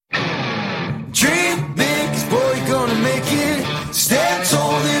Dream big, 'cause boy, you're gonna make it. Stand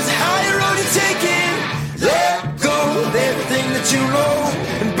tall, there's a higher road you're taking. Let go of everything that you know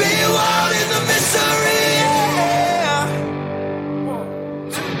and be wild in the mystery.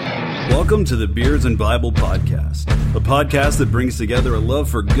 Yeah. Welcome to the Beers and Bible Podcast, a podcast that brings together a love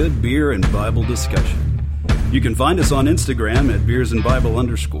for good beer and Bible discussion. You can find us on Instagram at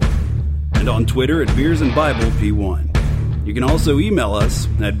beersandbible_, and on Twitter at beersandbiblepone. You can also email us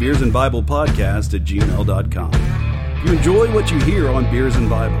at beersandbiblepodcast@gmail.com. If you enjoy what you hear on Beers and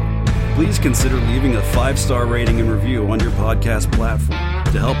Bible, please consider leaving a 5-star rating and review on your podcast platform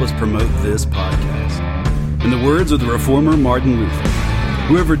to help us promote this podcast. In the words of the reformer Martin Luther,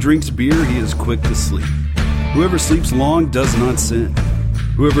 whoever drinks beer, he is quick to sleep. Whoever sleeps long does not sin.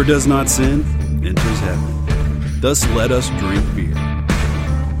 Whoever does not sin enters heaven. Thus let us drink beer.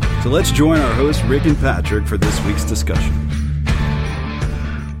 So let's join our hosts Rick and Patrick for this week's discussion.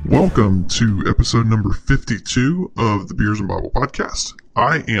 Welcome to episode number 52 of the Beers and Bible Podcast.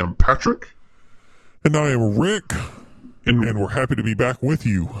 I am Patrick. And I am Rick. And we're happy to be back with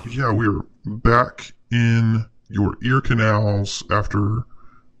you. Yeah, we're back in your ear canals after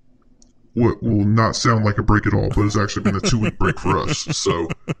what will not sound like a break at all, but it's actually been a 2-week break for us. So,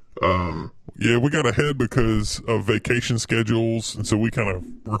 yeah, we got ahead because of vacation schedules, and so we kind of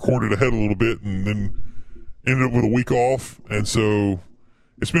recorded ahead a little bit and then ended up with a week off. And so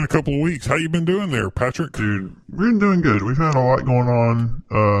it's been a couple of weeks. How you been doing there, Patrick? Dude, we've been doing good. We've had a lot going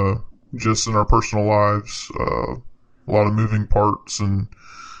on just in our personal lives, a lot of moving parts and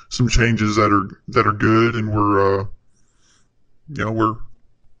some changes that are good, and we're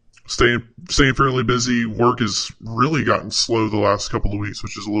staying fairly busy. Work has really gotten slow the last couple of weeks,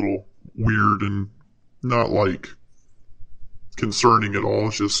 which is a little weird and not like concerning at all.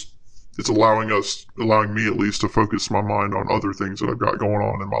 It's just it's allowing me at least to focus my mind on other things that I've got going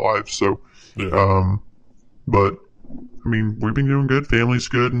on in my life. So, Yeah. But I mean, we've been doing good. Family's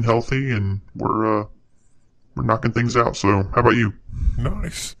good and healthy, and we're knocking things out. So, how about you?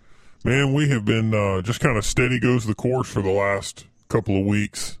 Nice. Man, we have been just kind of steady goes the course for the last couple of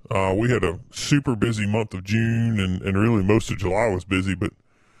weeks. We had a super busy month of June, and really most of July was busy, but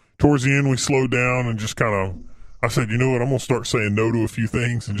towards the end we slowed down and just kind of, I said, you know what, I'm going to start saying no to a few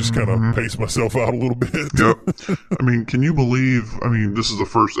things and just kind of pace myself out a little bit. Yep. I mean, can you believe, this is the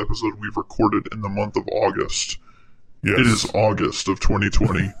first episode we've recorded in the month of August. Yes. It is August of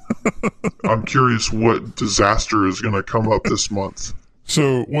 2020. I'm curious what disaster is going to come up this month.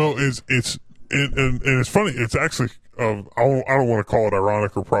 So, well, it's funny. It's actually, I don't want to call it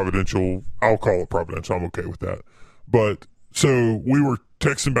ironic or providential. I'll call it providential. I'm okay with that. But so we were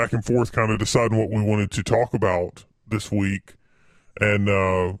texting back and forth, kind of deciding what we wanted to talk about this week. And,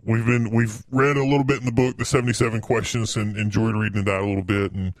 we've read a little bit in the book, the 77 questions, and enjoyed reading that a little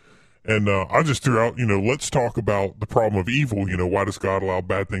bit. And I just threw out, let's talk about the problem of evil. Why does God allow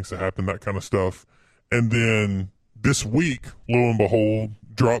bad things to happen? That kind of stuff. And then this week, lo and behold,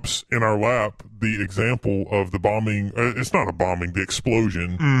 drops in our lap the example of the bombing. It's not a bombing, the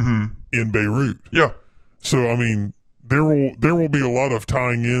explosion in Beirut. Yeah. So, there will be a lot of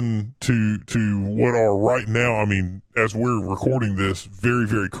tying in to what are right now, as we're recording this, very,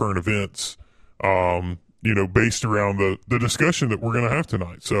 very current events, based around the discussion that we're going to have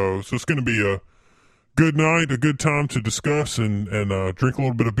tonight. So it's going to be a good night, a good time to discuss and drink a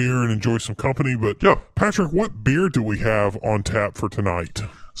little bit of beer and enjoy some company. But, yeah. Patrick, what beer do we have on tap for tonight?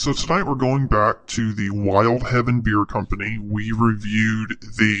 So tonight we're going back to the Wild Heaven Beer Company. We reviewed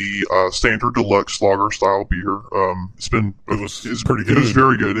the Standard Deluxe Lager style beer. It's pretty good. It was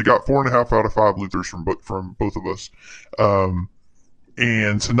very good. It got 4.5 out of 5 Luthers from both of us.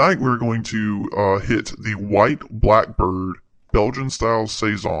 And tonight we're going to hit the White Blackbird Belgian style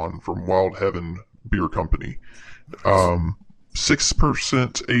Saison from Wild Heaven Beer Company. 6%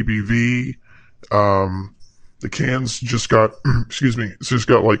 ABV. The cans just got, it's just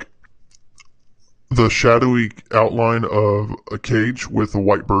got like the shadowy outline of a cage with a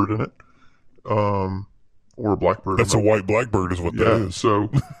white bird in it. Or a blackbird. That's a white blackbird is what that is.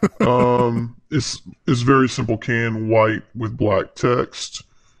 So, it's very simple can, white with black text.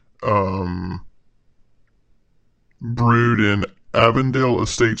 Brewed in Avondale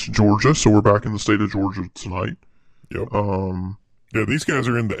Estates, Georgia. So we're back in the state of Georgia tonight. Yep. Yeah, these guys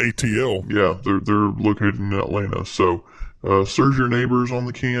are in the ATL. Yeah, they're located in Atlanta. So, serve your neighbors on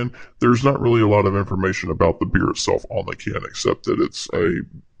the can. There's not really a lot of information about the beer itself on the can, except that it's a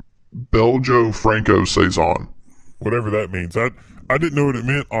Belgio Franco Saison. Whatever that means. I didn't know what it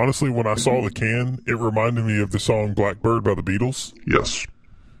meant. Honestly, when I saw the can, it reminded me of the song Blackbird by the Beatles. Yes.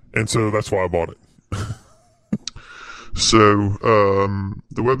 And so that's why I bought it. So,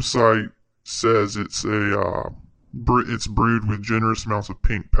 the website says it's it's brewed with generous amounts of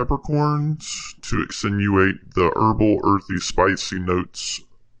pink peppercorns to accentuate the herbal, earthy, spicy notes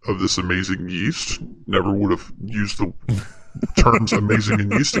of this amazing yeast. Never would have used the terms amazing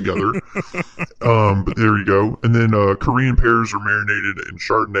and yeast together. But there you go. And then Korean pears are marinated in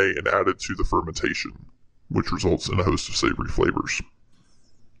Chardonnay and added to the fermentation, which results in a host of savory flavors.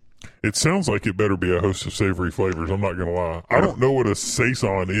 It sounds like it better be a host of savory flavors. I'm not going to lie. I don't know what a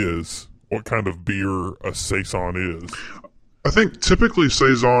Saison is. What kind of beer a Saison is. I think typically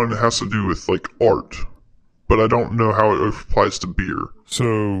Saison has to do with like art, but I don't know how it applies to beer.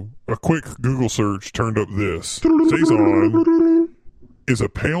 So a quick Google search turned up this. Saison is a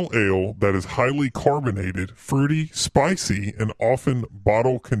pale ale that is highly carbonated, fruity, spicy, and often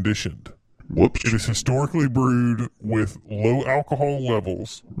bottle conditioned. Whoops. It is historically brewed with low alcohol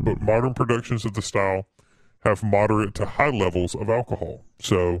levels, but modern productions of the style have moderate to high levels of alcohol.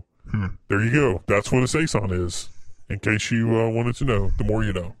 So there you go. That's what a Saison is. In case you wanted to know, the more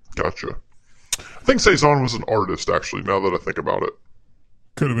you know. Gotcha. I think Saison was an artist, actually, now that I think about it.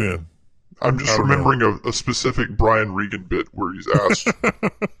 Could have been. I'm just remembering a specific Brian Regan bit where he's asked,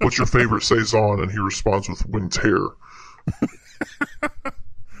 what's your favorite Saison? And he responds with Winter.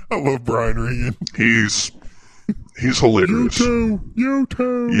 I love Brian Regan. He's hilarious.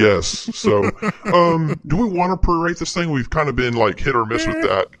 Yoto. Yes. So, do we want to prorate this thing? We've kind of been like hit or miss with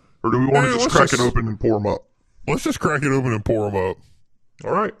that. Or do we want to just crack it open and pour them up? Let's just crack it open and pour them up.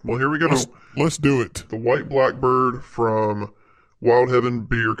 All right. Well, here we go. Let's do it. The White Blackbird from Wild Heaven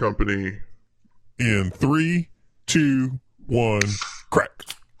Beer Company. In 3, 2, 1, crack.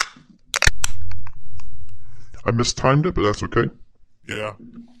 I mistimed it, but that's okay. Yeah.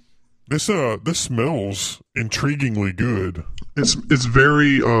 This smells intriguingly good. It's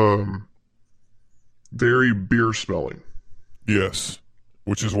very very beer smelling. Yes.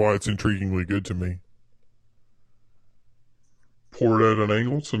 Which is why it's intriguingly good to me. Pour it at an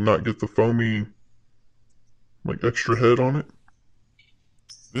angle to not get the foamy like extra head on it.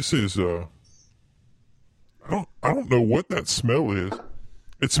 This is I don't know what that smell is.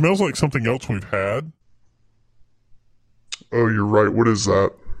 It smells like something else we've had. Oh, you're right. What is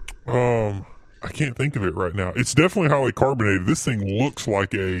that? I can't think of it right now. It's definitely highly carbonated. This thing looks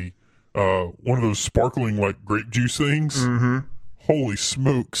like a one of those sparkling like grape juice things. Mm-hmm. Holy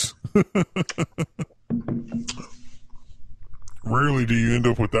smokes. Rarely do you end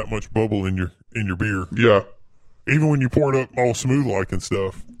up with that much bubble in your beer. Yeah. Even when you pour it up all smooth like and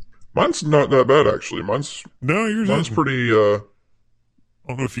stuff. Mine's not that bad, actually. Mine's pretty, I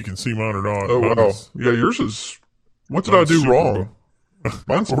don't know if you can see mine or not. Oh, wow. Yeah, yours is... What did I do wrong?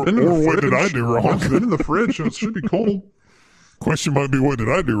 Mine's been in the fridge. What did I do wrong? Mine's been in the fridge, and it should be cold. Question might be, what did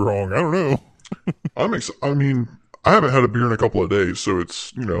I do wrong? I don't know. I mean, I haven't had a beer in a couple of days, so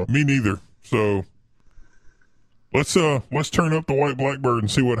it's, Me neither. So... Let's turn up the White Blackbird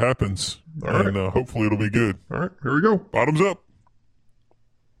and see what happens. All right. And hopefully it'll be good. All right, here we go. Bottoms up.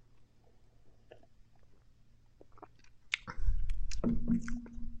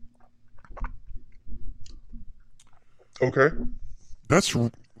 Okay.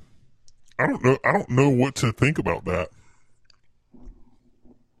 I don't know what to think about that.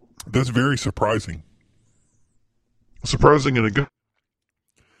 That's very surprising. Surprising in a good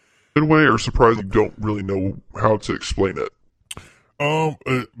way, or surprising you don't really know how to explain it?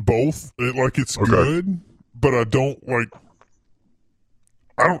 Both. It's Okay. good, but I don't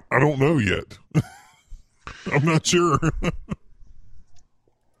I don't know yet. I'm not sure.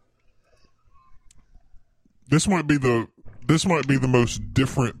 This might be the most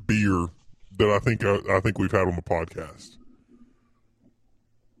different beer that I think we've had on the podcast.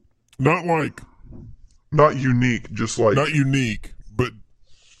 Not unique, just like not unique, but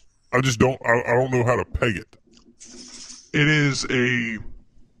I just don't know how to peg it. It is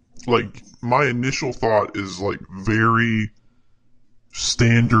my initial thought is very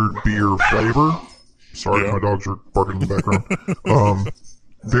standard beer flavor. Sorry, Yeah. my dogs are barking in the background.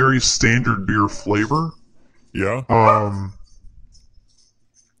 Very standard beer flavor. Yeah.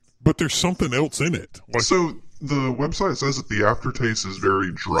 But there's something else in it. So the website says that the aftertaste is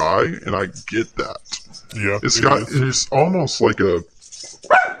very dry, and I get that. Yeah. It's almost like a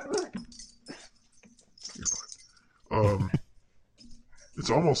it's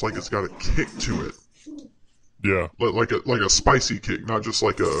almost like it's got a kick to it. Yeah. Like a spicy kick, not just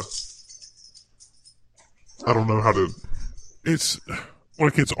like a I don't know how to It's all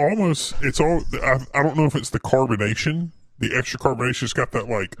I don't know if it's the carbonation, the extra carbonation. It's got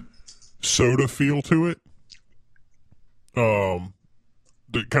that soda feel to it.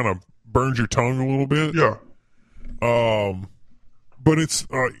 That kind of burns your tongue a little bit. Yeah. but it's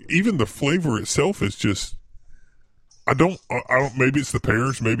even the flavor itself is just. I don't. Maybe it's the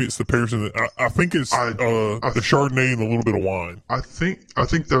pears. Maybe it's the pears and I think it's the Chardonnay and a little bit of wine. I think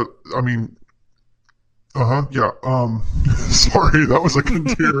that. I mean. Yeah. Sorry, that was a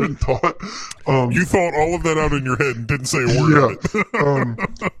coherent thought. You thought all of that out in your head and didn't say a word of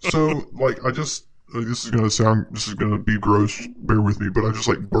it. So like, this is gonna be gross. Bear with me, but I just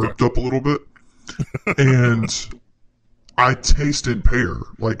like burped up a little bit, and I tasted pear.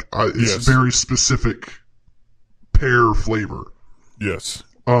 Like, it's very specific pear flavor. Yes.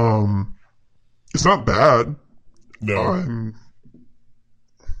 It's not bad. No.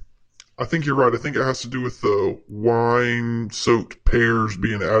 I think you're right. I think it has to do with the wine-soaked pears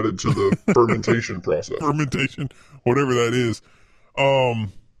being added to the fermentation process. Fermentation, whatever that is.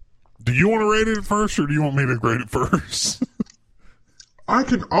 Do you want to rate it first, or do you want me to grade it first?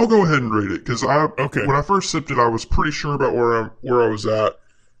 I'll go ahead and rate it, because when I first sipped it, I was pretty sure about where I was at.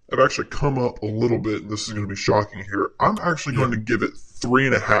 I've actually come up a little bit, and this is going to be shocking here. I'm actually going to give it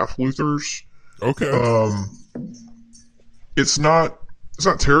 3.5 Luthers. Okay. It's not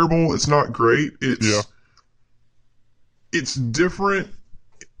terrible. It's not great. It's different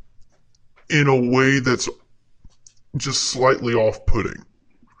in a way that's just slightly off-putting.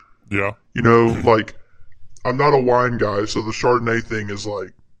 Yeah. You know, like, I'm not a wine guy, so the Chardonnay thing is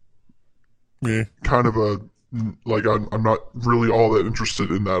like, kind of I'm not really all that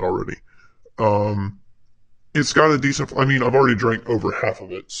interested in that already. It's got a decent, I mean, I've already drank over half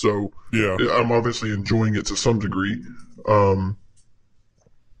of it, so yeah, I'm obviously enjoying it to some degree.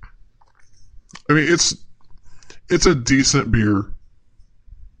 I mean, it's a decent beer,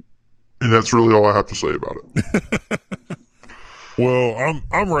 and that's really all I have to say about it. Well,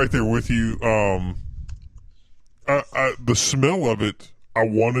 I'm right there with you. The smell of it, I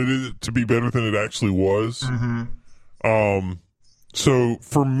wanted it to be better than it actually was. Mm-hmm. So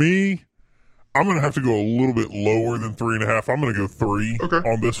for me, I'm going to have to go a little bit lower than 3.5. I'm going to go 3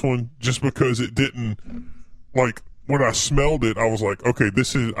 on this one, just because it didn't, like, when I smelled it, I was like, okay,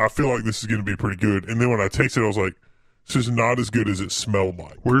 I feel like this is going to be pretty good. And then when I tasted it, I was like, this is not as good as it smelled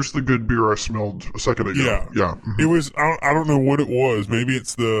like. Where's the good beer I smelled a second ago? Yeah. Mm-hmm. It was, I don't know what it was. Maybe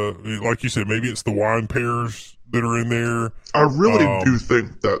it's like you said, maybe it's the wine pears that are in there. I really do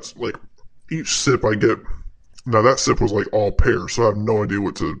think that's, like, each sip I get, now that sip was like all pear, so I have no idea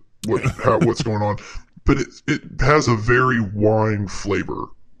what's going on. But it has a very wine flavor.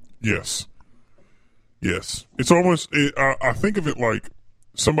 Yes. It's almost, I think of it like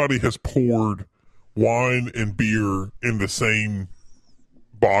somebody has poured wine and beer in the same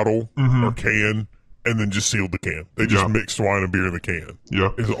bottle or can and then just sealed the can. They just mixed wine and beer in the can. Yeah.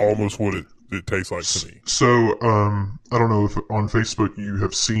 It's almost what it tastes like to me. So, I don't know if on Facebook you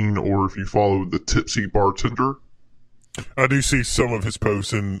have seen or if you follow the Tipsy Bartender. I do see some of his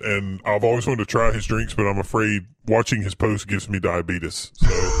posts, and I've always wanted to try his drinks, but I'm afraid watching his posts gives me diabetes.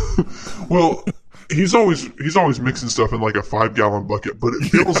 So. Well, he's always mixing stuff in like a 5-gallon bucket, but it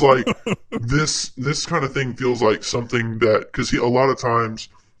feels like this kind of thing feels like something that, because a lot of times,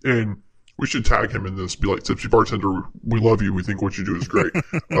 and we should tag him in this, be like, Tipsy Bartender, we love you, we think what you do is great.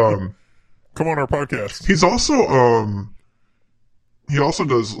 Come on our podcast. He's also he also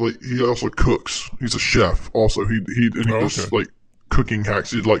cooks. He's a chef also. He does like cooking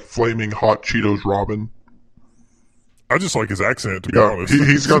hacks. He did like flaming hot Cheetos ramen. I just like his accent, to be honest.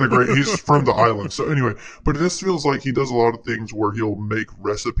 He's got he's from the island. So anyway, but this feels like he does a lot of things where he'll make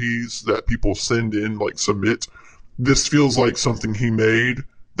recipes that people send in, like submit. This feels like something he made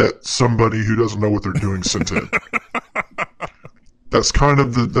that somebody who doesn't know what they're doing sent in. That's kind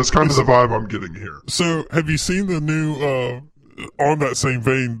of the vibe I'm getting here. So have you seen the new, on that same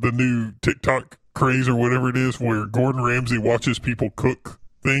vein, the new TikTok craze or whatever it is, where Gordon Ramsay watches people cook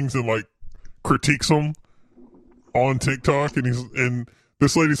things and like critiques them on TikTok, and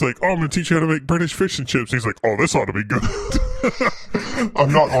this lady's like, "Oh, I'm going to teach you how to make British fish and chips." And he's like, "Oh, this ought to be good."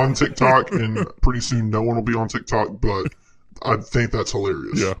 I'm not on TikTok, and pretty soon no one will be on TikTok, but I think that's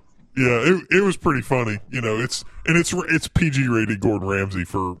hilarious. Yeah, it was pretty funny. You know, it's PG rated Gordon Ramsay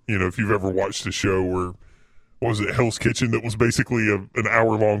for, you know, if you've ever watched the show where, what was it, Hell's Kitchen, that was basically an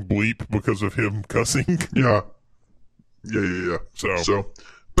hour-long bleep because of him cussing. Yeah. So,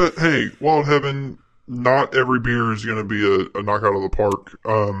 but hey, Wild Heaven, not every beer is going to be a knockout of the park.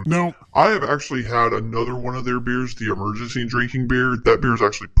 No. I have actually had another one of their beers, the emergency drinking beer. That beer is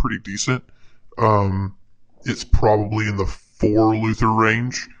actually pretty decent. It's probably in the 4 Luther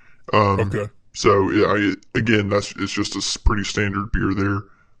range. Okay. So, yeah, again, it's just a pretty standard beer there.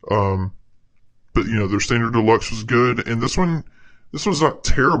 But, you know, their standard deluxe was good, and this one's not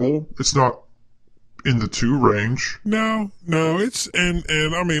terrible. It's in the 2 range. No, it's and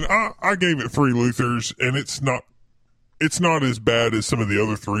I mean I gave it 3 Luthers, and it's not as bad as some of the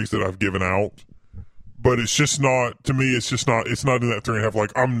other 3s that I've given out, but it's just not, to me, it's not in that 3.5.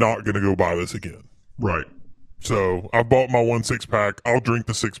 Like, I'm not gonna go buy this again. Right. So I bought my 1 6-pack. I'll drink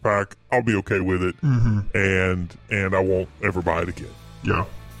the 6-pack. I'll be okay with it, and I won't ever buy it again. Yeah.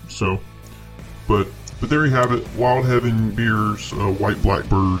 So, but there you have it. Wild Heaven Beers, White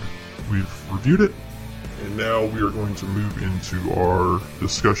Blackbird. We've reviewed it, and now we are going to move into our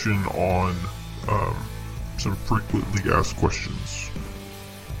discussion on some frequently asked questions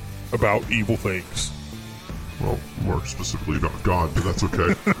About evil things. Well, more specifically about God, but that's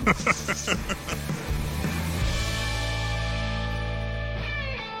okay.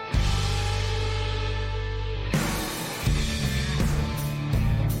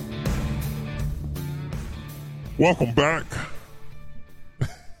 Welcome back.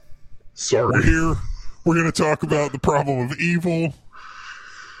 Sorry. We're here. We're going to talk about the problem of evil.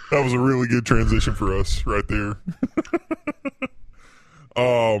 That was a really good transition for us right there.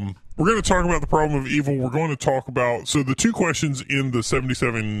 We're going to talk about the problem of evil. We're going to talk about, so the 2 questions in the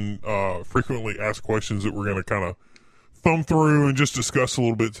 77 frequently asked questions that we're going to kind of thumb through and just discuss a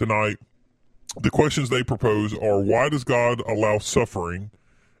little bit tonight. The questions they propose are, why does God allow suffering?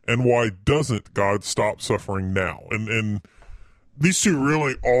 And why doesn't God stop suffering now? And these 2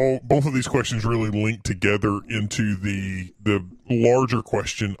 really both of these questions really link together into the larger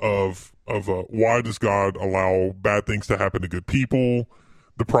question of why does God allow bad things to happen to good people?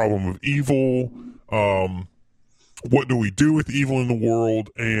 The problem of evil. What do we do with evil in the world?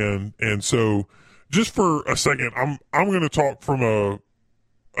 And so, just for a second, I'm going to talk from a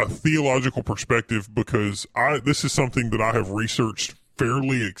theological perspective, because this is something that I have researched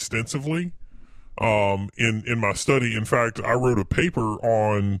fairly extensively in my study. In fact, I wrote a paper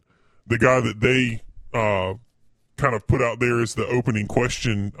on the guy that they kind of put out there as the opening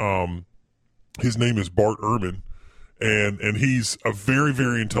question. His name is Bart Ehrman, and he's a very,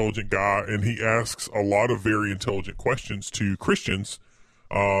 very intelligent guy, and he asks a lot of very intelligent questions to Christians.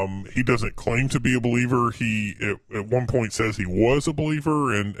 He doesn't claim to be a believer. He at one point says he was a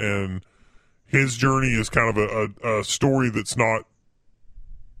believer, and his journey is kind of a story that's not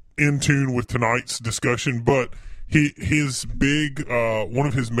in tune with tonight's discussion, but his big one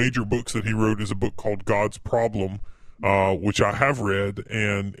of his major books that he wrote is a book called God's Problem, which I have read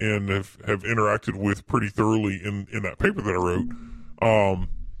and have interacted with pretty thoroughly in that paper that I wrote,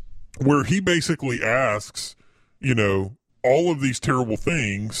 where he basically asks, all of these terrible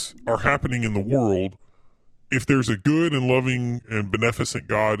things are happening in the world. If there's a good and loving and beneficent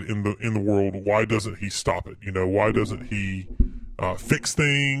God in the world, why doesn't he stop it? Why doesn't he fix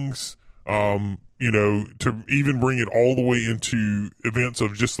things, to even bring it all the way into events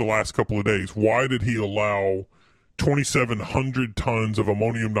of just the last couple of days? Why did he allow 2,700 tons of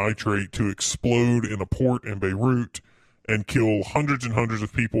ammonium nitrate to explode in a port in Beirut and kill hundreds and hundreds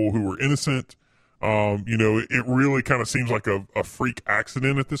of people who were innocent? It really kind of seems like a freak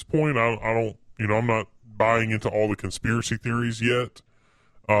accident at this point. I'm not buying into all the conspiracy theories yet.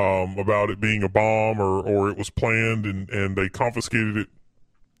 About it being a bomb or it was planned and they confiscated it.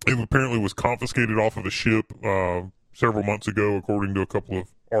 It apparently was confiscated off of a ship several months ago, according to a couple of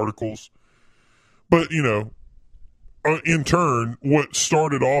articles. But, in turn, what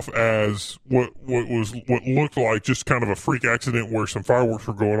started off as what looked like just kind of a freak accident where some fireworks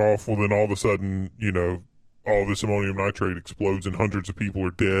were going off, well, then all of a sudden, all this ammonium nitrate explodes and hundreds of people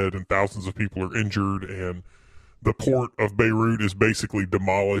are dead and thousands of people are injured and the port of Beirut is basically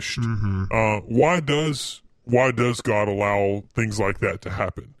demolished. Mm-hmm. Why does God allow things like that to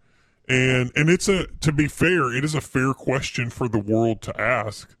happen? And to be fair, it is a fair question for the world to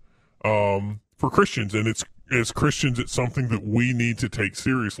ask, for Christians. And as Christians, it's something that we need to take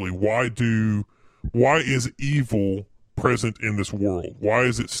seriously. Why is evil present in this world? Why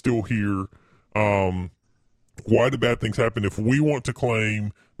is it still here? Why do bad things happen? If we want to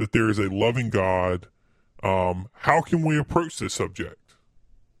claim that there is a loving God, how can we approach this subject?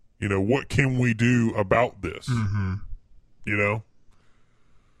 What can we do about this? Mm-hmm.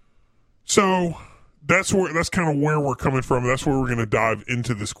 So that's kind of where we're coming from. That's where we're going to dive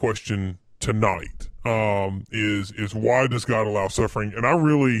into this question tonight. Is why does God allow suffering? And I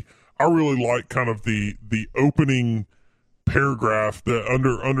really like kind of the opening paragraph that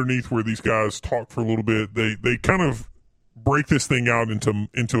underneath where these guys talk for a little bit. They kind of break this thing out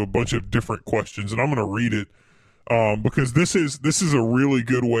into a bunch of different questions, and I'm going to read it because this is a really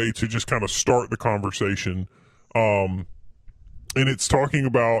good way to just kind of start the conversation. And he's talking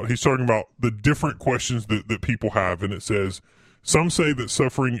about the different questions that people have, and it says, Some say that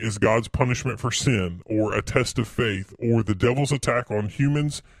suffering is God's punishment for sin, or a test of faith, or the devil's attack on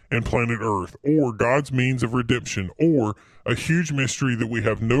humans and planet Earth, or God's means of redemption, or a huge mystery that we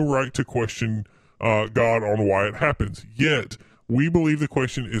have no right to question God on why it happens. Yet, we believe the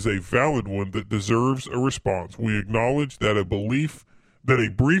question is a valid one that deserves a response. We acknowledge that a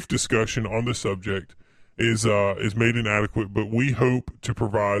brief discussion on the subject is made inadequate, but we hope to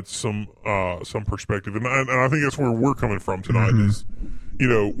provide some perspective, and I think that's where we're coming from tonight. Is, you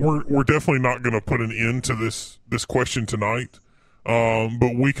know, we're definitely not going to put an end to this question tonight,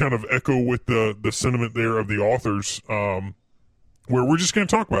 but we kind of echo with the sentiment there of the authors, where we're just going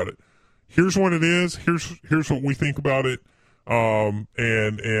to talk about it. Here's what it is. Here's what we think about it,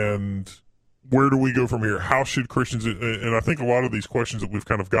 and where do we go from here? How should Christians? And I think a lot of these questions that we've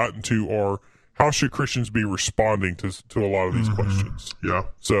kind of gotten to are, how should Christians be responding to a lot of these questions? Yeah.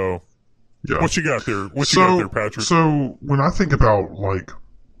 So, yeah. What you got there? What you got there, Patrick? So when I think about, like,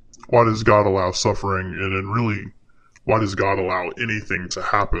 why does God allow suffering, and then really, why does God allow anything to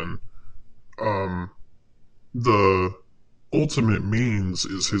happen? The ultimate means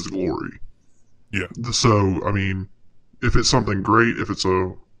is His glory. Yeah. So, I mean, if it's something great, if it's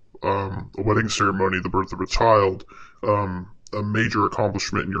a wedding ceremony, the birth of a child, a major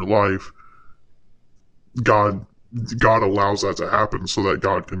accomplishment in your life, God allows that to happen so that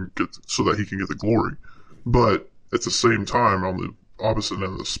He can get the glory. But at the same time, on the opposite end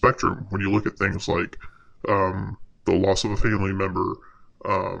of the spectrum, when you look at things like the loss of a family member,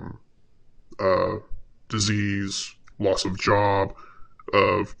 disease, loss of job,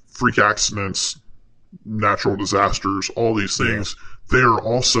 freak accidents, natural disasters, all these things, they are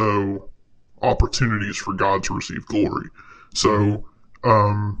also opportunities for God to receive glory. So,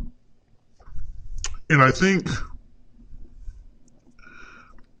 and I think,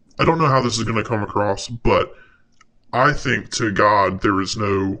 I don't know how this is going to come across, but I think to God there is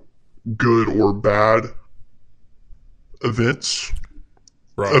no good or bad events.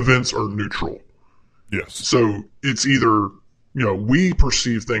 Right. Events are neutral. Yes. So it's either, we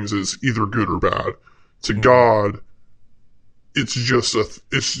perceive things as either good or bad. To God, it's just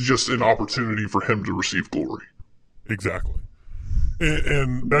an opportunity for Him to receive glory. Exactly.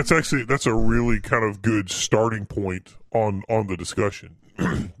 And that's a really kind of good starting point on the discussion,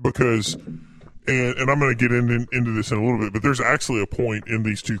 because, and I'm going to get into this in a little bit, but there's actually a point in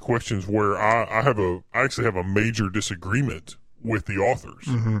these two questions where I actually have a major disagreement with the authors.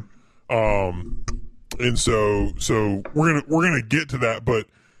 And so we're gonna get to that, but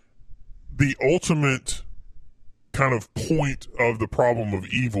the ultimate kind of point of the problem of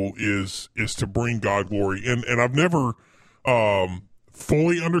evil is to bring God glory, and I've never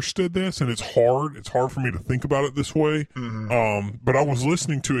fully understood this, and it's hard for me to think about it this way. But I was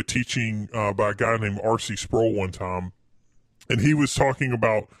listening to a teaching by a guy named R.C. Sproul one time, and he was talking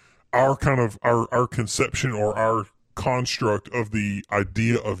about our kind of our conception or our construct of the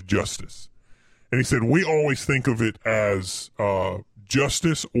idea of justice. And he said, we always think of it as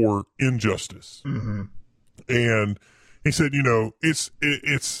justice or injustice. And he said,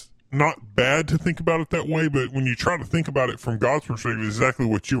 it's not bad to think about it that way, but when you try to think about it from God's perspective, exactly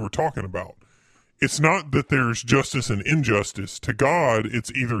what you were talking about. It's not that there's justice and injustice. To God,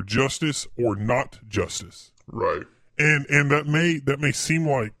 it's either justice or not justice. Right. And that may seem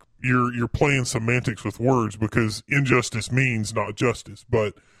like you're playing semantics with words, because injustice means not justice,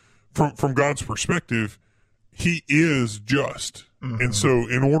 but from God's perspective, He is just. And so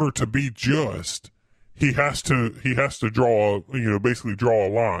in order to be just, he has to draw, basically draw a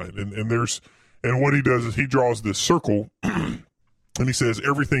line. And what He does is He draws this circle and He says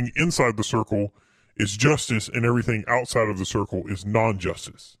everything inside the circle is justice and everything outside of the circle is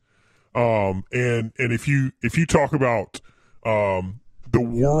non-justice. And if you talk about the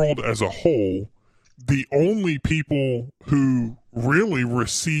world as a whole, the only people who really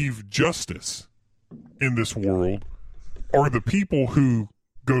receive justice in this world are the people who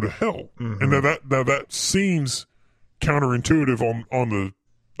go to hell. And now that seems counterintuitive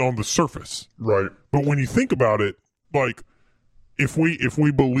on the surface. Right. But when you think about it, like, if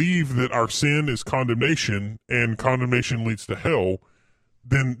we believe that our sin is condemnation and condemnation leads to hell,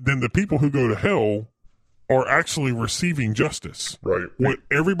 then the people who go to hell are actually receiving justice. Right. What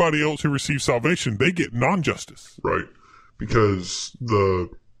everybody else who receives salvation, they get non-justice. Right. Because the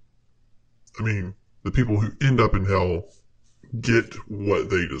people who end up in hell get what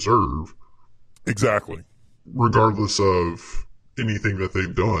they deserve. Exactly. Regardless of anything that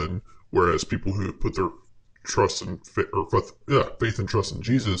they've done. Whereas people who put their faith and trust in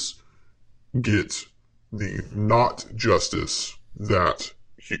Jesus get the not justice that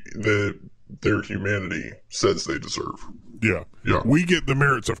their humanity says they deserve. Yeah. Yeah. We get the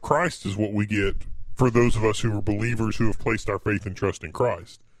merits of Christ is what we get for those of us who are believers who have placed our faith and trust in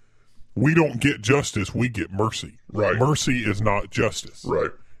Christ. We don't get justice, we get mercy. Right. Mercy is not justice. Right.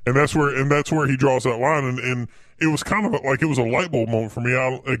 And that's where he draws that line. And it was kind of like it was a light bulb moment for me.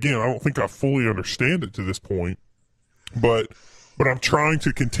 I don't think I fully understand it to this point, but I'm trying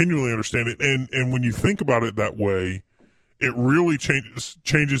to continually understand it. And when you think about it that way, it really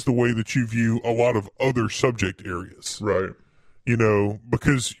changes the way that you view a lot of other subject areas. Right. You know,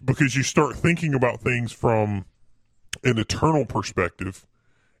 because you start thinking about things from an eternal perspective,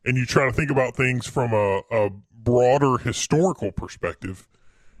 and you try to think about things from a broader historical perspective,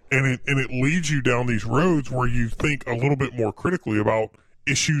 and it leads you down these roads where you think a little bit more critically about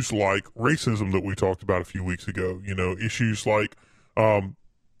issues like racism that we talked about a few weeks ago. You know, issues like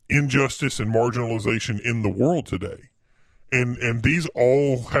injustice and marginalization in the world today. And these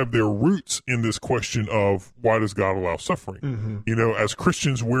all have their roots in this question of why does God allow suffering? Mm-hmm. You know, as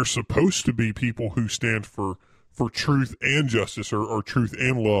Christians, we're supposed to be people who stand for truth and justice or truth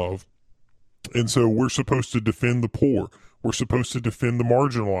and love. And so we're supposed to defend the poor. We're supposed to defend the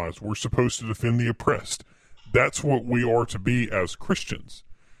marginalized. We're supposed to defend the oppressed. That's what we are to be as Christians.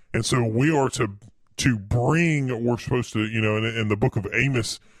 And so we are to bring, we're supposed to, you know, in the book of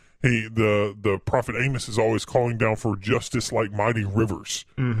Amos, the prophet Amos is always calling down for justice like mighty rivers.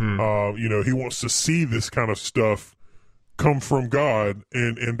 Mm-hmm. You know, he wants to see this kind of stuff come from God,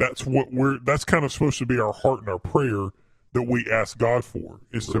 and that's that's kind of supposed to be our heart and our prayer that we ask God for,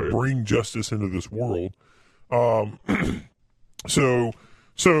 is to bring justice into this world. So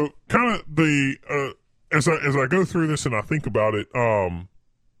kind of as I go through this and I think about it,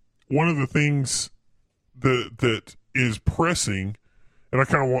 one of the things that is pressing, and I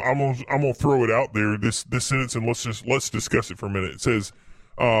kind of want, I'm gonna throw it out there, this sentence, and let's discuss it for a minute. It says,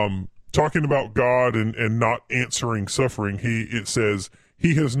 talking about God and not answering suffering, it says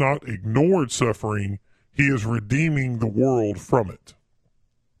he has not ignored suffering, he is redeeming the world from it.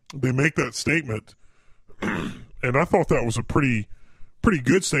 They make that statement, and I thought that was a pretty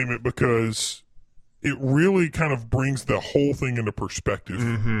good statement, because it really kind of brings the whole thing into perspective.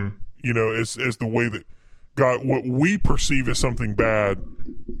 Mm-hmm. You know, as the way that God, what we perceive as something bad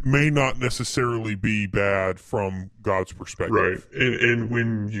may not necessarily be bad from God's perspective. Right. And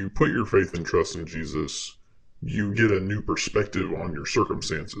when you put your faith and trust in Jesus, you get a new perspective on your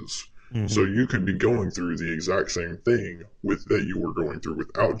circumstances. Mm-hmm. So you could be going through the exact same thing that you were going through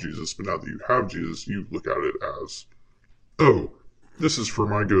without Jesus, but now that you have Jesus, you look at it as, oh, this is for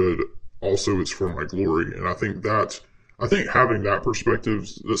my good, also it's for my glory. And I think having that perspective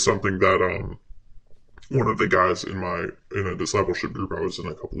is something that one of the guys in a discipleship group I was in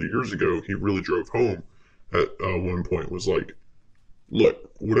a couple of years ago, he really drove home at one point, was like, look,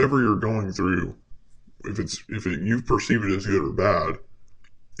 whatever you're going through, if you perceive it as good or bad,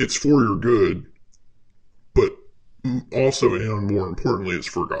 it's for your good, but also, and more importantly, it's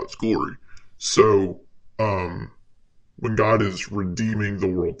for God's glory. So when God is redeeming the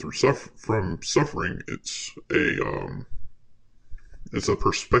world from suffering, it's a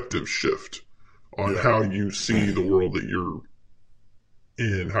perspective shift on how you see the world that you're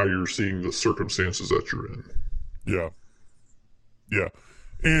in, how you're seeing the circumstances that you're in. Yeah. Yeah.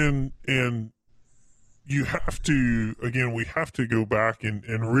 And you have to, again, we have to go back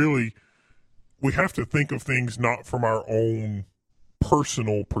and really, we have to think of things not from our own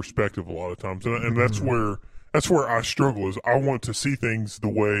personal perspective a lot of times. And that's where I struggle, is I want to see things the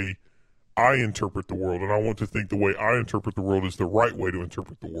way I interpret the world, and I want to think the way I interpret the world is the right way to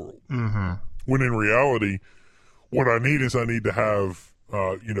interpret the world. Mm-hmm. When in reality, what I need to have,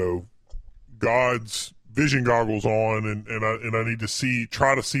 God's vision goggles on, and I need to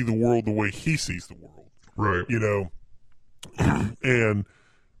try to see the world the way He sees the world. Right. You know, and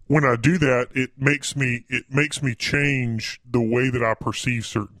when I do that, it makes me change the way that I perceive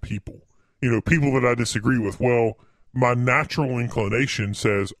certain people. You know, people that I disagree with. Well, my natural inclination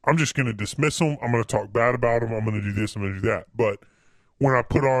says, I'm just going to dismiss them. I'm going to talk bad about them. I'm going to do this. I'm going to do that. But when I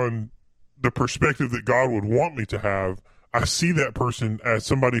put on the perspective that God would want me to have, I see that person as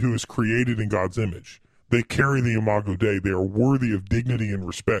somebody who is created in God's image. They carry the Imago Dei. They are worthy of dignity and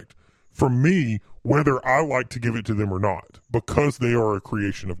respect from me, whether I like to give it to them or not, because they are a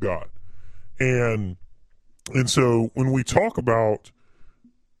creation of God. And so when we talk about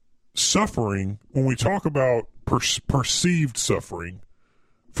suffering, when we talk about perceived suffering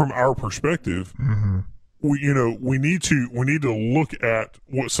from our perspective, mm-hmm. we need to look at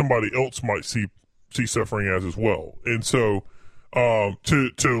what somebody else might see suffering as well. And so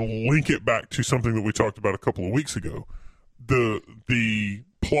to link it back to something that we talked about a couple of weeks ago, the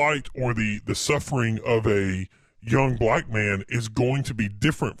plight or the suffering of a young black man is going to be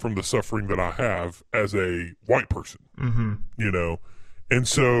different from the suffering that I have as a white person, you know? And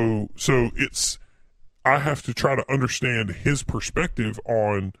so it's, I have to try to understand his perspective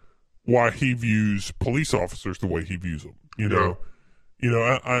on why he views police officers the way he views them, you know?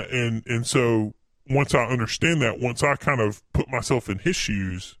 And so once I understand that, once I kind of put myself in his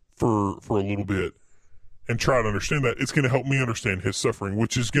shoes for a little bit and try to understand that, it's going to help me understand his suffering,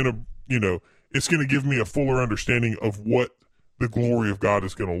 which is going to, you know, it's going to give me a fuller understanding of what the glory of God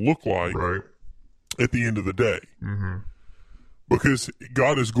is going to look like at the end of the day. Because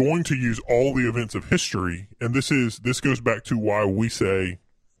God is going to use all the events of history, and this goes back to why we say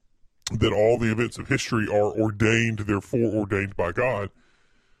that all the events of history are ordained, therefore ordained by God,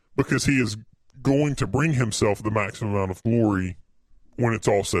 because he is going to bring himself the maximum amount of glory when it's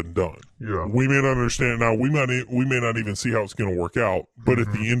all said and done. Yeah. We may not understand now. We may not even see how it's going to work out. But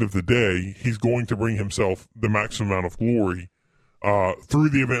at the end of the day, he's going to bring himself the maximum amount of glory through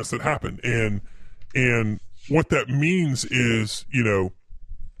the events that happen. And what that means is, you know,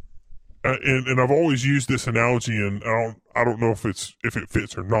 and I've always used this analogy, and I don't know if it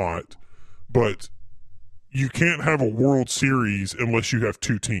fits or not, but you can't have a World Series unless you have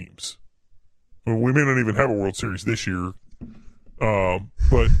two teams. Well, we may not even have a World Series this year.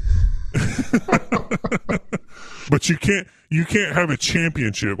 But but you can't have a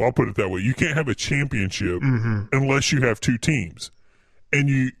championship. I'll put it that way. You can't have a championship unless you have two teams, and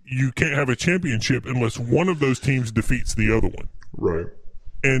you can't have a championship unless one of those teams defeats the other one. Right.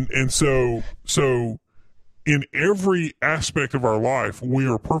 And so in every aspect of our life, we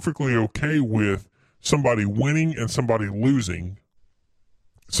are perfectly okay with somebody winning and somebody losing,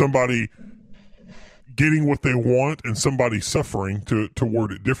 somebody getting what they want and somebody suffering, to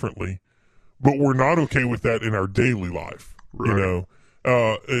word it differently. But we're not okay with that in our daily life. Right. You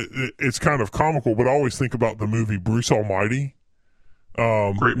know, it's kind of comical, but I always think about the movie Bruce Almighty.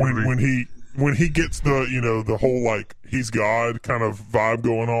 Great movie. When he gets the, you know, the whole like he's God kind of vibe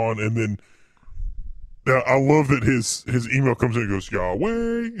going on, and then I love that his email comes in and goes Yahweh,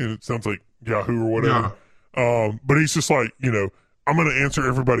 and it sounds like Yahoo or whatever. Yeah. But he's just like, you know, I'm going to answer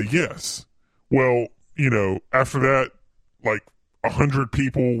everybody yes. Well, you know, after that, like 100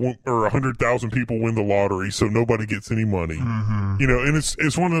 people or 100,000 people win the lottery, so nobody gets any money. You know, and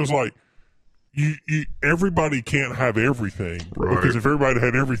it's one of those like, you everybody can't have everything, because if everybody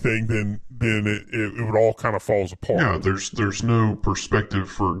had everything, then it would all kind of falls apart. Yeah, there's no perspective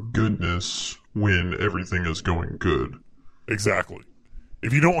for goodness when everything is going good. Exactly.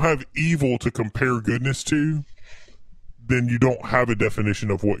 If you don't have evil to compare goodness to, then you don't have a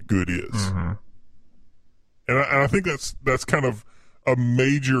definition of what good is. And I think that's kind of a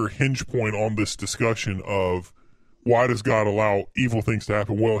major hinge point on this discussion of why does God allow evil things to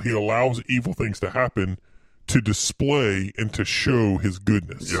happen? Well, he allows evil things to happen to display and to show his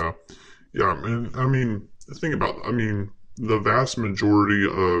goodness. Yeah. And I mean, think about, the vast majority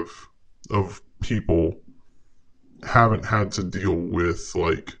of people haven't had to deal with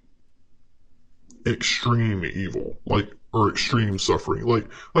like extreme evil, or extreme suffering. Like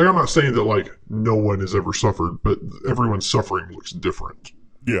I'm not saying that like no one has ever suffered, but everyone's suffering looks different.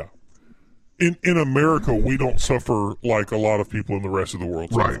 Yeah. In America, we don't suffer like a lot of people in the rest of the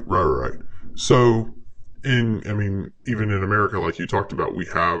world suffer. Right. So, even in America, like you talked about, we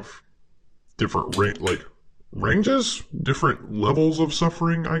have different ranges, different levels of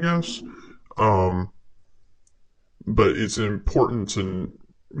suffering, I guess. But it's important to,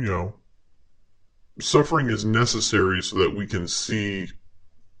 you know, suffering is necessary so that we can see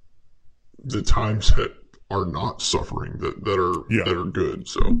the times that are not suffering, that are good.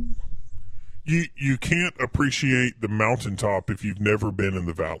 So you can't appreciate the mountaintop if you've never been in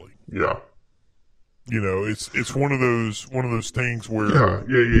the valley. Yeah. You know, it's one of those things where yeah.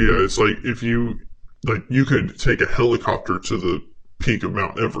 It's like if you could take a helicopter to the peak of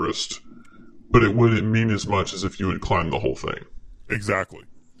Mount Everest, but it wouldn't mean as much as if you had climbed the whole thing. Exactly.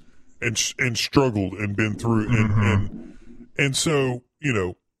 And struggled and been through and so, you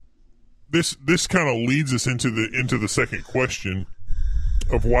know, this kind of leads us into the second question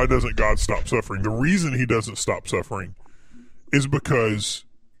of why doesn't God stop suffering? The reason he doesn't stop suffering is because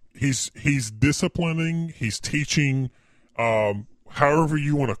he's disciplining, he's teaching, however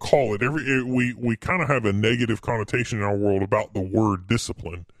you want to call it. We kind of have a negative connotation in our world about the word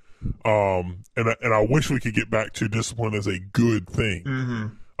discipline. And I wish we could get back to discipline as a good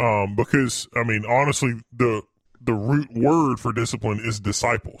thing. Because honestly, the root word for discipline is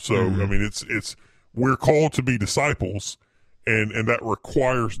disciple. So it's we're called to be disciples, and that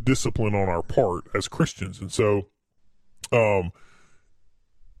requires discipline on our part as Christians. And so,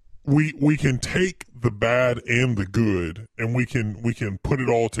 we can take the bad and the good, and we can put it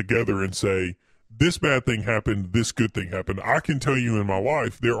all together and say, this bad thing happened, this good thing happened. I can tell you in my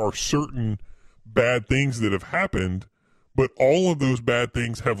life there are certain bad things that have happened, but all of those bad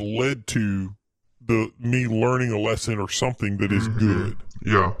things have led to me learning a lesson or something that is good.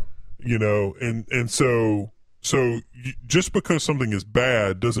 Yeah. You know, and so just because something is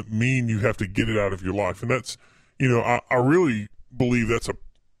bad doesn't mean you have to get it out of your life. And that's, you know, I really believe that's a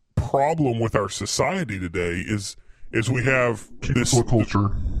problem with our society today is we have Cancel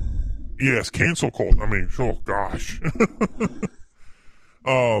culture. Yes, cancel culture. I mean, oh gosh.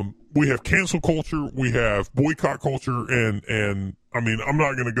 We have cancel culture, we have boycott culture, and I mean, I'm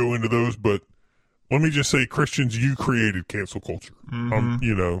not going to go into those, but let me just say, Christians, you created cancel culture.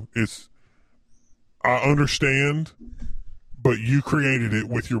 You know, I understand, but you created it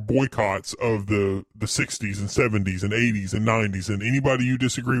with your boycotts of the 60s and 70s and 80s and 90s, and anybody you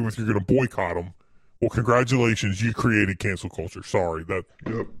disagree with, you're going to boycott them. Well, congratulations, you created cancel culture. Sorry, that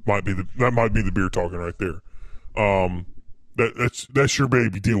might be the beer talking right there. That's your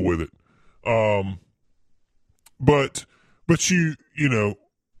baby. Deal with it. But you know,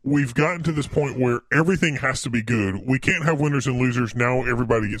 we've gotten to this point where everything has to be good. We can't have winners and losers. Now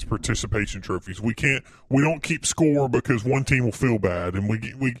everybody gets participation trophies. We don't keep score because one team will feel bad. And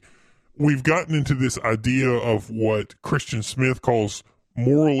we've gotten into this idea of what Christian Smith calls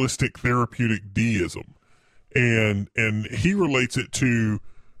moralistic therapeutic deism. And he relates it to,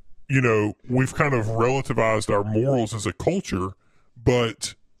 you know, we've kind of relativized our morals as a culture,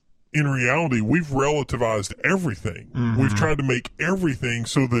 but in reality, we've relativized everything. We've tried to make everything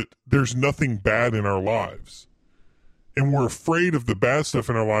so that there's nothing bad in our lives. And we're afraid of the bad stuff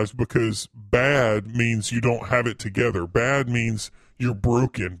in our lives because bad means you don't have it together. Bad means you're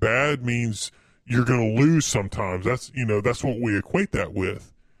broken. Bad means you're going to lose sometimes. That's what we equate that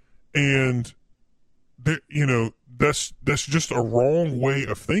with. And that's just a wrong way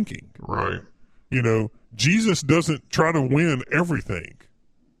of thinking. Right. You know, Jesus doesn't try to win everything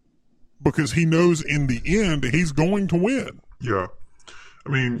because he knows in the end he's going to win. Yeah. I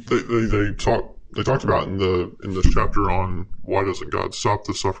mean, they talked about in this chapter on why doesn't God stop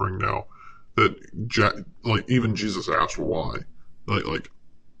the suffering now, that even Jesus asked why. Like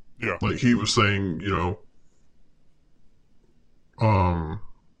he was saying,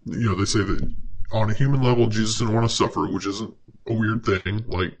 they say that on a human level, Jesus didn't want to suffer, which isn't a weird thing.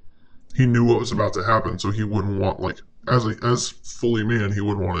 Like, he knew what was about to happen, so he wouldn't want, like, as fully man, he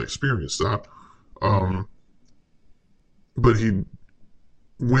wouldn't want to experience that. But he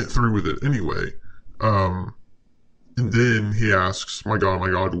went through with it anyway. And then he asks, my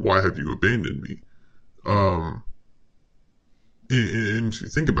God, why have you abandoned me? And if you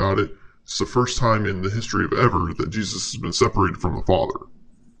think about it, it's the first time in the history of ever that Jesus has been separated from the Father.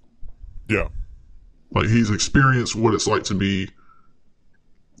 Yeah. Like, he's experienced what it's like to be,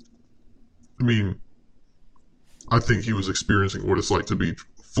 I mean, I think he was experiencing what it's like to be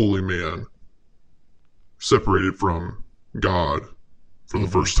fully man, separated from God for the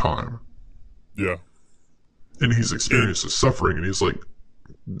first time. Yeah. And he's experienced his suffering, and he's like,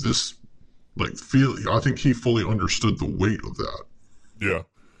 I think he fully understood the weight of that. Yeah.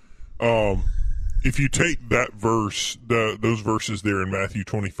 If you take that verse, those verses there in Matthew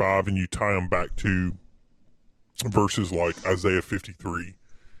 25, and you tie them back to verses like Isaiah 53,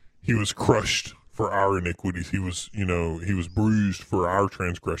 he was crushed for our iniquities. He was bruised for our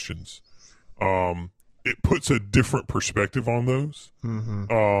transgressions. It puts a different perspective on those.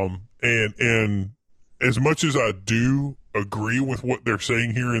 And as much as I do agree with what they're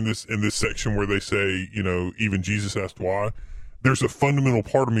saying here in this section where they say, even Jesus asked why, there's a fundamental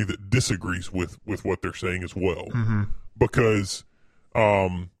part of me that disagrees with what they're saying as well. Because,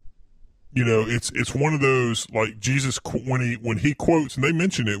 it's one of those, like Jesus, when he quotes, and they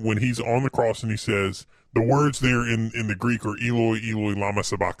mention it when he's on the cross and he says, the words there in the Greek are Eloi, Eloi, lama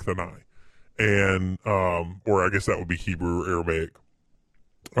sabachthani. And, or I guess that would be Hebrew or Aramaic.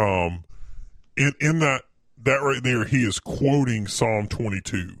 In that right there, he is quoting Psalm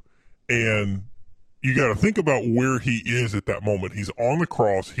 22. And you got to think about where he is at that moment. He's on the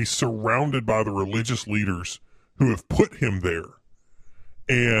cross. He's surrounded by the religious leaders who have put him there.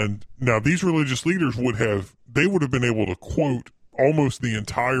 And now these religious leaders would have been able to quote almost the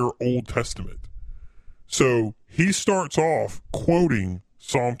entire Old Testament. So he starts off quoting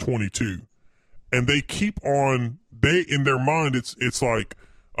Psalm 22, and they keep on, in their mind, it's like,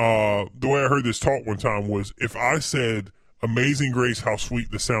 the way I heard this taught one time was, if I said, Amazing Grace, how sweet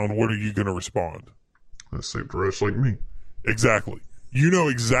the sound, what are you going to respond? That saved a wretch like me. Exactly. You know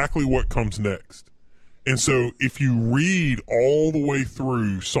exactly what comes next. And so if you read all the way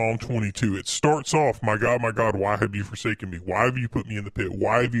through Psalm 22, it starts off, my God, why have you forsaken me? Why have you put me in the pit?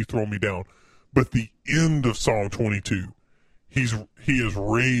 Why have you thrown me down? But the end of Psalm 22, he is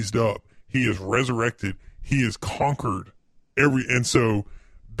raised up. He is resurrected. He is conquered and so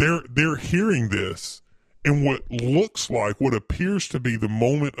they're hearing this, and what looks like, what appears to be the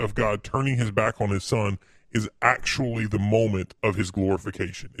moment of God turning his back on his son is actually the moment of his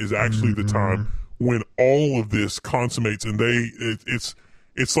glorification, is actually the time when all of this consummates, and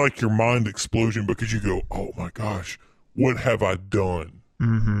it's like your mind explosion, because you go, oh my gosh, what have I done?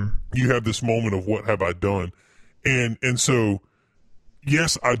 You have this moment of what have I done? And so,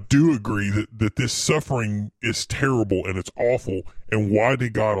 yes, I do agree that this suffering is terrible and it's awful, and why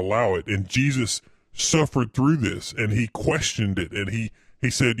did God allow it? And Jesus suffered through this, and he questioned it, and he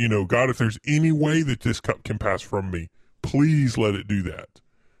said, God, if there's any way that this cup can pass from me, please let it do that.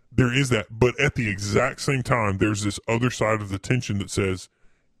 There is that, but at the exact same time, there's this other side of the tension that says,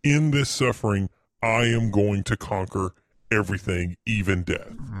 in this suffering, I am going to conquer everything, even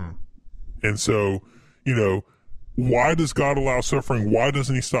death. And so, why does God allow suffering? Why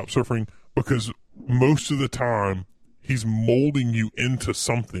doesn't he stop suffering? Because most of the time, he's molding you into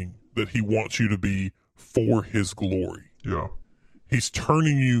something that he wants you to be for his glory. Yeah. He's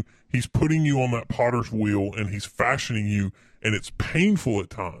turning you, he's putting you on that potter's wheel, and he's fashioning you, and it's painful at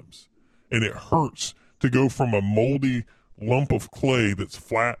times. And it hurts to go from a moldy lump of clay that's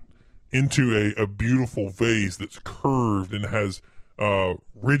flat into a beautiful vase that's curved and has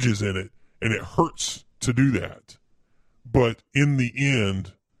ridges in it. And it hurts to do that. But in the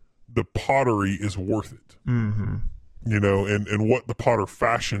end, the pottery is worth it. And what the potter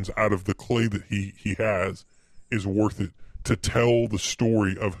fashions out of the clay that he has is worth it to tell the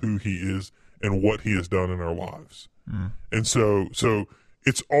story of who he is and what he has done in our lives. And so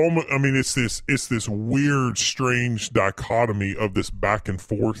it's almost, it's this weird, strange dichotomy of this back and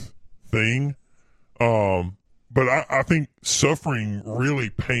forth thing. But I think suffering really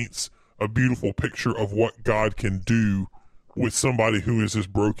paints a beautiful picture of what God can do with somebody who is as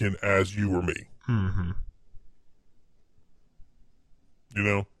broken as you or me.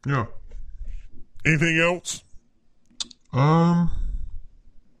 Yeah. Anything else?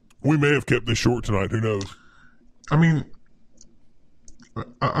 We may have kept this short tonight. Who knows?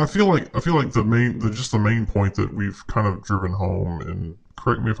 I feel like the main point that we've kind of driven home, and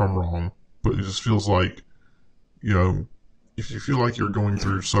correct me if I'm wrong, but it just feels like, if you feel like you're going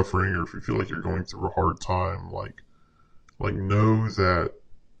through suffering, or if you feel like you're going through a hard time, like know that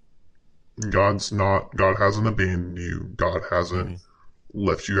God hasn't abandoned you. God hasn't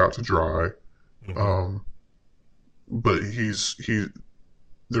left you out to dry. But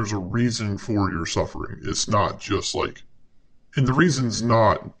there's a reason for your suffering. It's not just and the reason's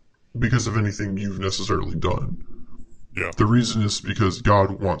not because of anything you've necessarily done. Yeah. The reason is because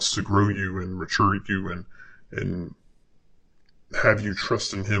God wants to grow you and mature you and have you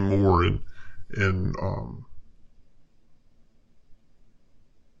trust in him more, and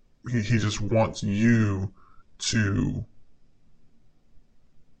he just wants you to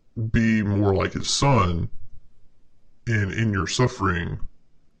be more like his son, and in your suffering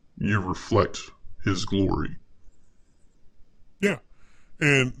you reflect his glory. Yeah.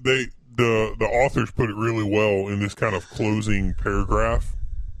 And the authors put it really well in this kind of closing paragraph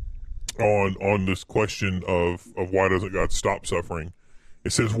on this question of why doesn't God stop suffering.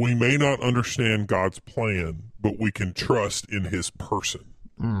 It says, we may not understand God's plan, but we can trust in his person.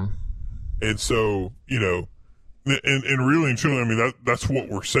 And so, and really and truly, that's what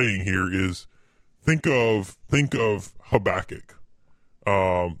we're saying here is think of Habakkuk,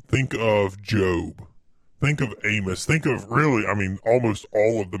 think of Job, think of Amos, think of really, almost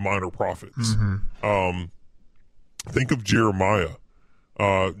all of the minor prophets. Think of Jeremiah.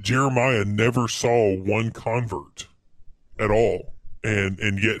 Jeremiah never saw one convert at all, and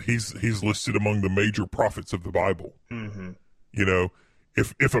yet he's listed among the major prophets of the Bible.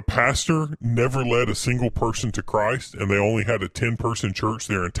 If a pastor never led a single person to Christ and they only had a 10-person church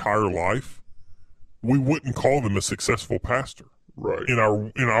their entire life, we wouldn't call them a successful pastor, right? In our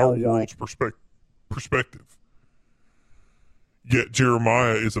world's perspective. Yet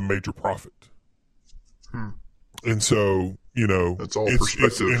Jeremiah is a major prophet, and so that's all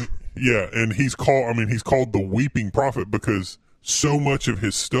perspective. And he's called the weeping prophet because so much of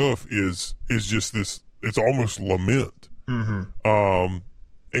his stuff is just this. It's almost lament.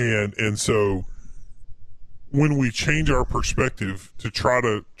 And so when we change our perspective to try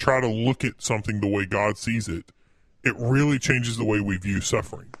to look at something the way God sees it, it really changes the way we view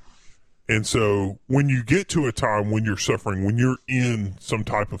suffering. And so when you get to a time when you're suffering, when you're in some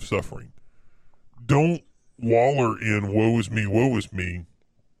type of suffering, don't waller in woe is me, woe is me.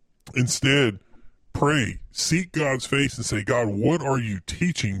 Instead, pray, seek God's face and say, God, what are you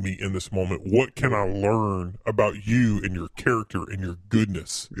teaching me in this moment? What can I learn about you and your character and your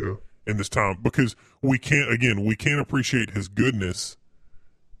goodness in this time? Because we can't appreciate his goodness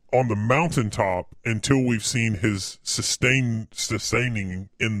on the mountaintop until we've seen his sustaining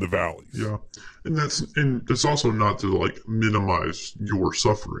in the valleys. Yeah. And that's also not to like minimize your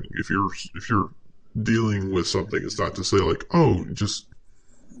suffering. If you're dealing with something, it's not to say like, oh, just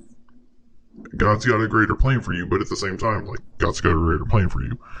God's got a greater plan for you, but at the same time, like, God's got a greater plan for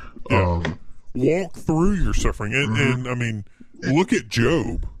you. Yeah. Walk through your suffering. And I mean, look at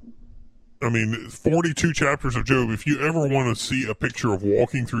Job. I mean, 42 chapters of Job. If you ever want to see a picture of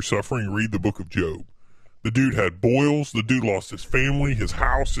walking through suffering, read the book of Job. The dude had boils. The dude lost his family, his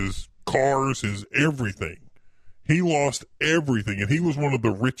house, his cars, his everything. He lost everything, and he was one of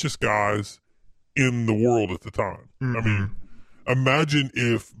the richest guys in the world at the time. I mean, imagine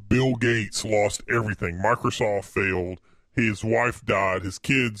if Bill Gates lost everything. Microsoft failed. His wife died. His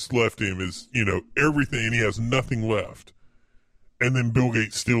kids left him. His, everything, and he has nothing left. And then Bill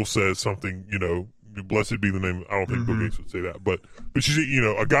Gates still says something, blessed be the name. I don't think Bill Gates would say that, but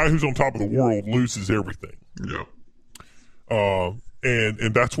a guy who's on top of the world loses everything. Yeah.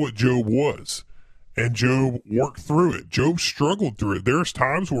 And that's what Job was. And Job worked through it. Job struggled through it. There's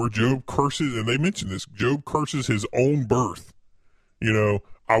times where Job curses, and they mention this, Job curses his own birth. I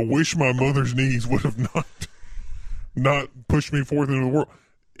wish my mother's knees would have not pushed me forth into the world.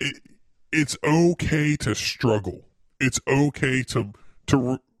 It's okay to struggle. It's okay to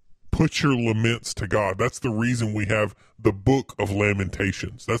put your laments to God. That's the reason we have the book of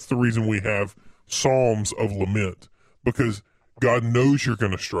Lamentations. That's the reason we have Psalms of lament, because God knows you're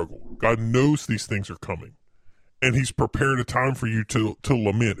going to struggle. God knows these things are coming, and he's prepared a time for you to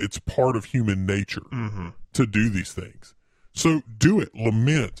lament. It's part of human nature to do these things. So do it.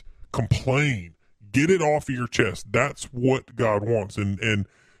 Lament, complain, get it off of your chest. That's what God wants. And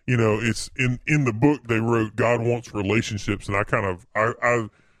it's in the book they wrote, God wants relationships. And I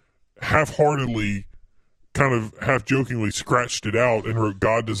half-heartedly, kind of half-jokingly scratched it out and wrote,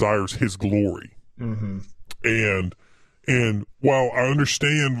 God desires his glory. And while I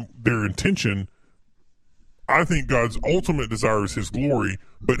understand their intention, I think God's ultimate desire is his glory,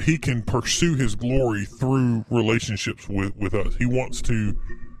 but he can pursue his glory through relationships with us. He wants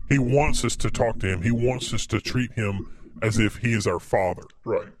us to talk to him. He wants us to treat him as if he is our father.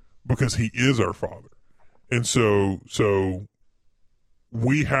 Right. Because he is our father. And so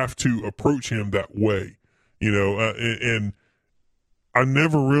we have to approach him that way, and I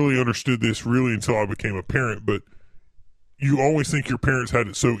never really understood this really until I became a parent, but you always think your parents had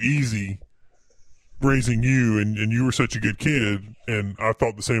it so easy raising you, and you were such a good kid, and I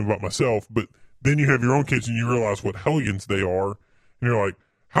thought the same about myself, but then you have your own kids and you realize what hellions they are, and you're like,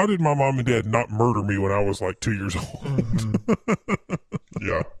 how did my mom and dad not murder me when I was like 2 years old?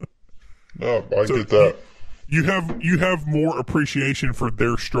 Yeah. No, I get that. You have more appreciation for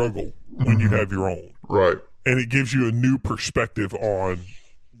their struggle when you have your own. Right. And it gives you a new perspective on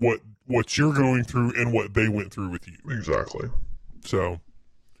what you're going through and what they went through with you. Exactly. So,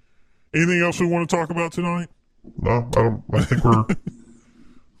 anything else we want to talk about tonight? No, I think we're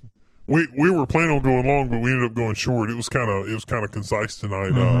we were planning on going long, but we ended up going short. It was kind of concise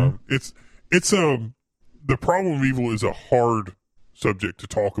tonight. It's the problem of evil is a hard subject to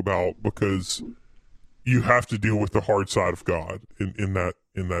talk about because you have to deal with the hard side of God in that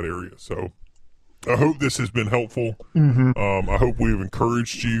area. So I hope this has been helpful. I hope we have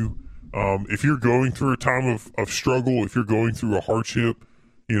encouraged you. If you're going through a time of struggle, if you're going through a hardship,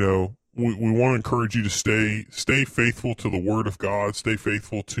 we want to encourage you to stay faithful to the Word of God, stay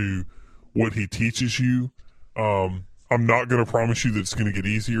faithful to what He teaches you. I'm not going to promise you that it's going to get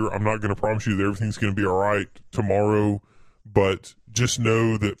easier. I'm not going to promise you that everything's going to be all right tomorrow, but just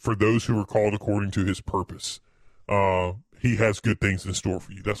know that for those who are called according to His purpose, He has good things in store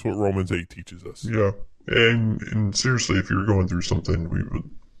for you. That's what Romans 8 teaches us. Yeah. And seriously, if you're going through something,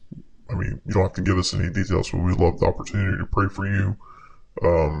 you don't have to give us any details, but we'd love the opportunity to pray for you,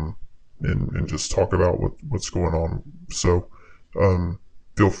 and just talk about what's going on. So,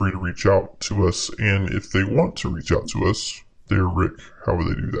 feel free to reach out to us. And if they want to reach out to us, dear Rick, how would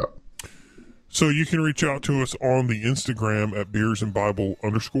they do that? So you can reach out to us on the Instagram at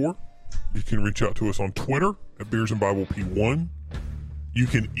beersandbible_. You can reach out to us on Twitter at beersandbiblepl1. You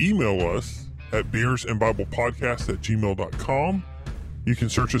can email us at beersandbiblepodcast@gmail.com. You can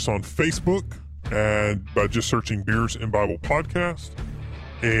search us on Facebook and by just searching Beers and Bible Podcast.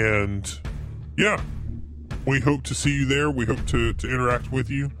 And yeah, we hope to see you there. We hope to interact with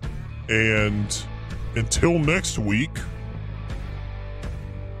you. And until next week,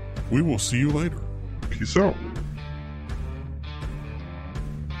 we will see you later. Peace out.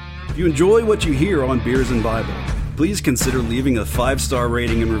 If you enjoy what you hear on Beers and Bible, please consider leaving a 5-star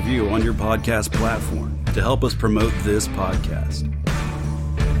rating and review on your podcast platform to help us promote this podcast.